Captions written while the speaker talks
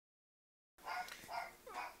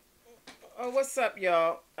Oh, what's up,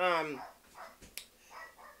 y'all?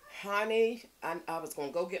 Honey, I was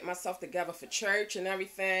gonna go get myself together for church and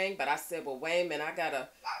everything, but I said, well, wait a minute, I gotta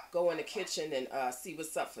go in the kitchen and see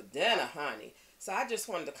what's up for dinner, honey. So I just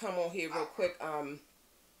wanted to come on here real quick, and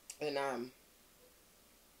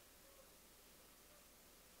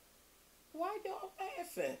why y'all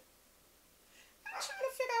laughing? I'm trying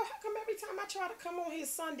to figure out how come every time I try to come on here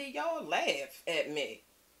Sunday, y'all laugh at me.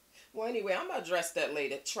 Well, anyway, I'm gonna address that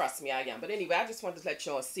later. Trust me, I am. But anyway, I just wanted to let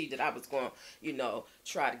y'all see that I was going,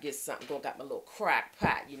 try to get something. Go got my little crock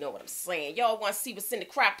pot. You know what I'm saying? Y'all want to see what's in the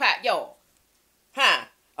crock pot, y'all? Huh?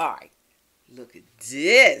 All right. Look at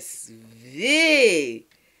this. V.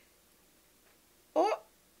 Oh,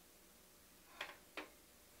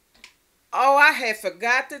 Oh, I had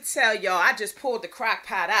forgot to tell y'all. I just pulled the crock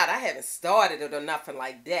pot out. I haven't started it or nothing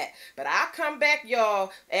like that. But I'll come back,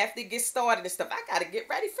 y'all, after it gets started and stuff. I got to get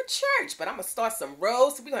ready for church. But I'm going to start some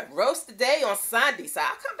roast. We're going to roast today on Sunday. So I'll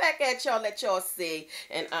come back at y'all, let y'all see.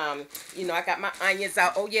 And, I got my onions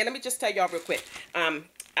out. Oh, yeah, let me just tell y'all real quick.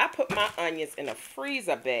 I put my onions in a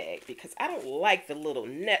freezer bag because I don't like the little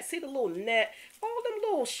net. See the little net? All them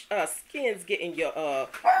little skins get in your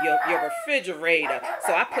refrigerator.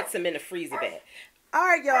 So I put some in the freezer bag. All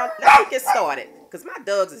right, y'all. Let's get started because my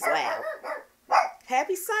dogs is loud.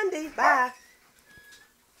 Happy Sunday. Bye.